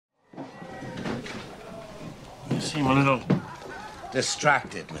seem a little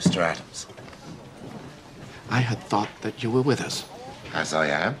distracted, Mr. Adams. I had thought that you were with us. As I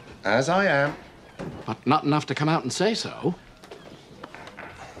am. As I am. But not enough to come out and say so.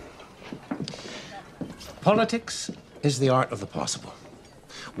 Politics is the art of the possible.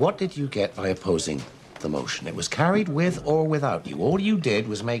 What did you get by opposing the motion? It was carried with or without you. All you did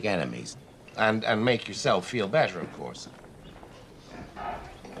was make enemies. And make yourself feel better, of course.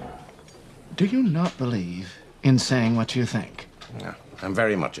 Do you not believe in saying what you think? No, I'm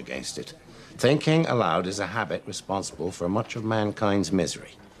very much against it. Thinking aloud is a habit responsible for much of mankind's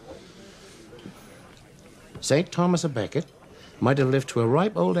misery. St. Thomas à Becket might have lived to a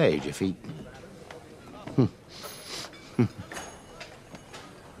ripe old age if he...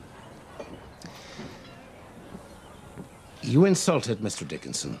 You insulted Mr.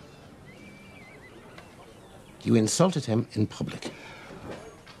 Dickinson. You insulted him in public.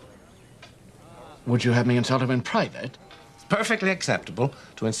 Would you have me insult him in private? It's perfectly acceptable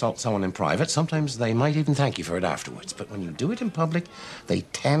to insult someone in private. Sometimes they might even thank you for it afterwards. But when you do it in public, they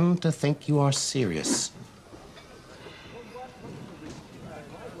tend to think you are serious.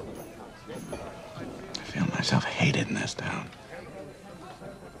 I feel myself hated in this town.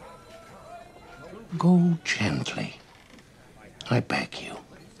 Go gently. I beg you.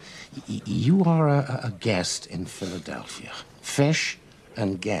 You are a guest in Philadelphia. Fish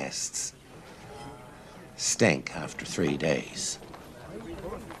and guests stink after 3 days.